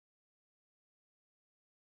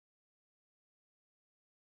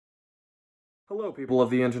Hello people of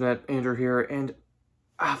the internet, Andrew here, and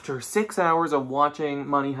after 6 hours of watching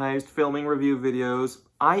Money Heist, filming review videos,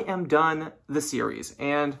 I am done the series,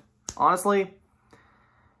 and honestly,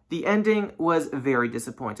 the ending was very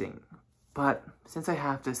disappointing. But since I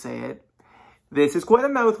have to say it, this is quite a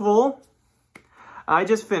mouthful. I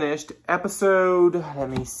just finished episode, let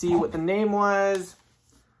me see what the name was.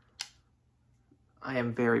 I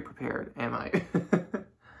am very prepared, am I?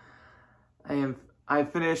 I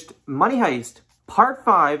finished Money Heist, Part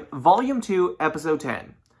 5, Volume 2, Episode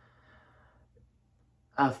 10.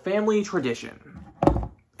 A family tradition.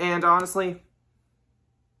 And honestly,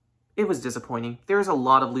 it was disappointing. There's a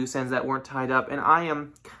lot of loose ends that weren't tied up, and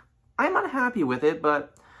I'm unhappy with it,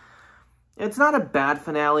 but it's not a bad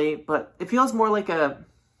finale, but it feels more like a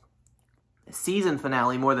season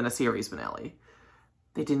finale more than a series finale.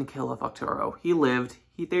 They didn't kill Arturo. He lived.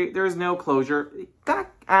 There's no closure.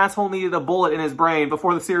 That asshole needed a bullet in his brain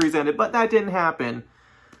before the series ended, but that didn't happen.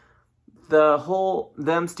 The whole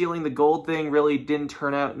them stealing the gold thing really didn't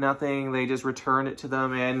turn out nothing. They just returned it to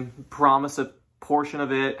them and promised a portion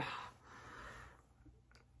of it.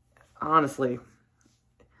 Honestly,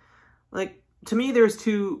 like, to me, there's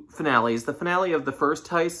two finales. The finale of the first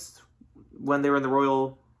heist, when they were in the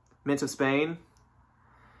Royal Mint of Spain,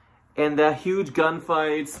 and the huge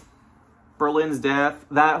gunfights, Berlin's death,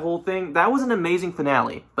 that whole thing, that was an amazing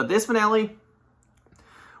finale. But this finale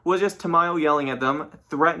was just Tamayo yelling at them,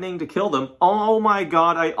 threatening to kill them. Oh my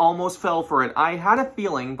god, I almost fell for it. I had a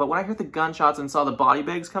feeling, but when I heard the gunshots and saw the body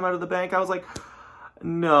bags come out of the bank, I was like,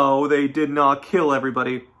 no, they did not kill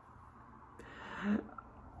everybody.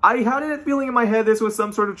 I had a feeling in my head this was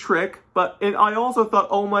some sort of trick, but I also thought,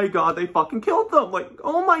 oh my god, they fucking killed them. Like,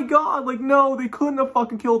 oh my god, like, no, they couldn't have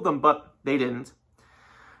fucking killed them, but they didn't.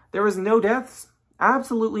 There was no deaths,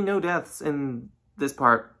 absolutely no deaths in this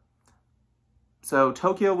part. So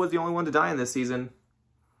Tokyo was the only one to die in this season.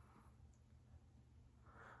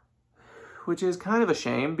 Which is kind of a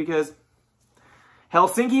shame, because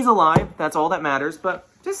Helsinki's alive, that's all that matters. But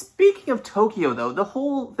just speaking of Tokyo, though, the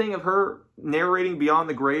whole thing of her narrating Beyond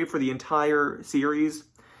the Grave for the entire series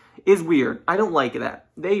is weird. I don't like that.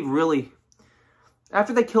 They really,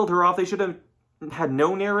 after they killed her off, they should have had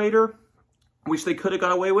no narrator, which they could have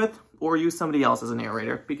got away with, or used somebody else as a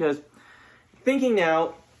narrator. Because thinking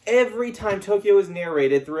now, every time Tokyo is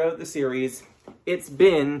narrated throughout the series, it's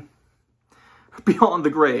been Beyond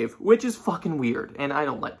the Grave, which is fucking weird, and I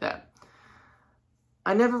don't like that.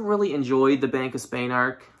 I never really enjoyed the Bank of Spain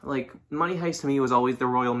arc. Like, Money Heist to me was always the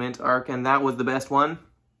Royal Mint arc, and that was the best one.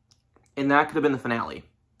 And that could have been the finale.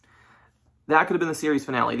 That could have been the series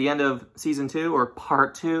finale. The end of Season 2, or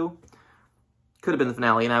Part 2, could have been the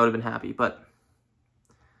finale, and I would have been happy. But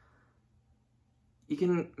you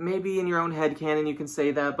can, maybe in your own headcanon, you can say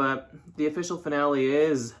that, but the official finale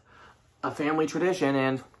is a family tradition,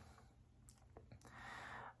 and...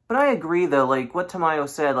 But I agree, though, like, what Tamayo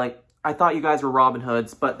said, like, I thought you guys were Robin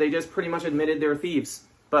Hoods, but they just pretty much admitted they're thieves.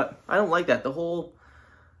 But I don't like that.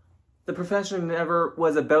 The profession never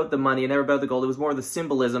was about the money, and never about the gold. It was more the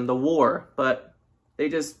symbolism, the war. But they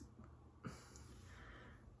just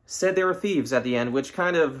said they were thieves at the end, which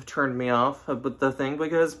kind of turned me off of the thing,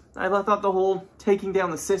 because I thought the whole taking down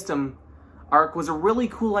the system arc was a really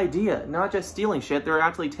cool idea. Not just stealing shit, they're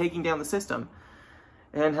actually taking down the system.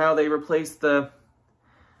 And how they replaced the...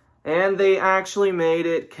 And they actually made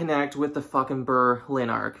it connect with the fucking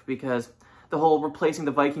Berlin arc, because the whole replacing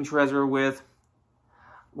the Viking treasure with,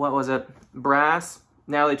 what was it, brass?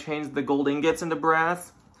 Now they changed the gold ingots into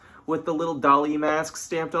brass with the little Dali mask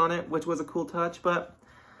stamped on it, which was a cool touch, but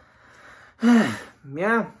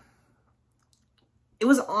yeah. It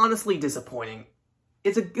was honestly disappointing.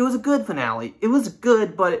 It was a good finale. It was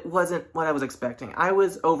good, but it wasn't what I was expecting. I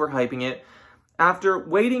was overhyping it. After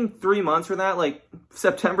waiting 3 months for that, like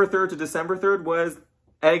September 3rd to December 3rd was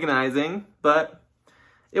agonizing, but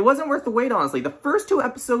it wasn't worth the wait, honestly. The first 2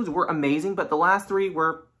 episodes were amazing, but the last 3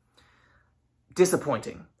 were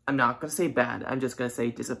disappointing. I'm not going to say bad. I'm just going to say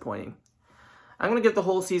disappointing. I'm going to give the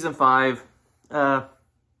whole season 5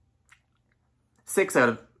 6 out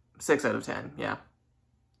of 10. Yeah.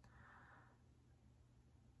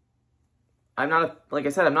 Like I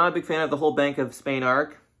said, I'm not a big fan of the whole Bank of Spain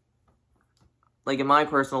arc. Like, in my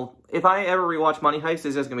personal... If I ever rewatch Money Heist,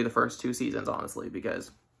 it's just going to be the first 2 seasons, honestly, because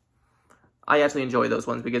I actually enjoy those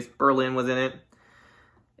ones, because Berlin was in it.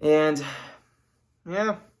 And,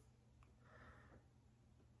 yeah.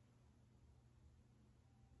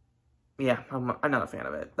 Yeah, I'm not a fan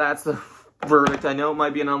of it. That's the verdict. I know it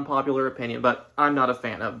might be an unpopular opinion, but I'm not a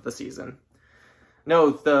fan of the season. No,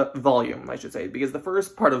 the volume, I should say, because the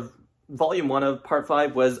first part of Volume 1 of Part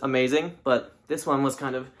 5 was amazing, but this one was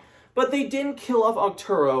kind of But they didn't kill off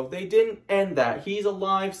Arturo. They didn't end that. He's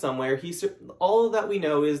alive somewhere. All that we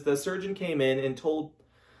know is the surgeon came in and told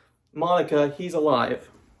Monica he's alive.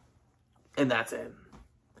 And that's it.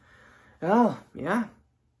 Oh, yeah.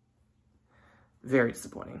 Very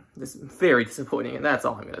disappointing. Very disappointing, and that's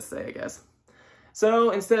all I'm going to say, I guess.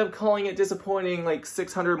 So, instead of calling it disappointing like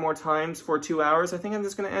 600 more times for 2 hours, I think I'm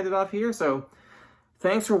just going to end it off here. So,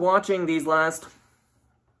 thanks for watching these last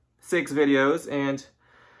 6 videos, and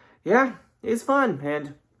yeah, it's fun,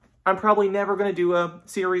 and I'm probably never going to do a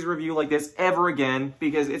series review like this ever again,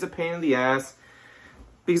 because it's a pain in the ass.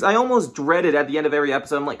 Because I almost dread it at the end of every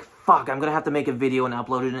episode. I'm like, fuck, I'm going to have to make a video and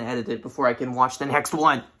upload it and edit it before I can watch the next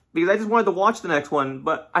one. Because I just wanted to watch the next one,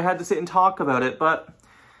 but I had to sit and talk about it. But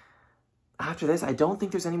after this, I don't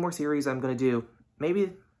think there's any more series I'm going to do.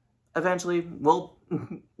 Maybe eventually,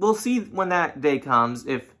 we'll see when that day comes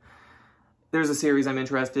if there's a series I'm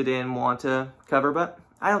interested in, want to cover, but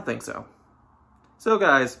I don't think so. So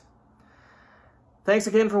guys, thanks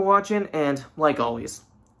again for watching, and like always,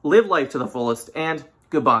 live life to the fullest, and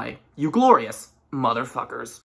goodbye, you glorious motherfuckers.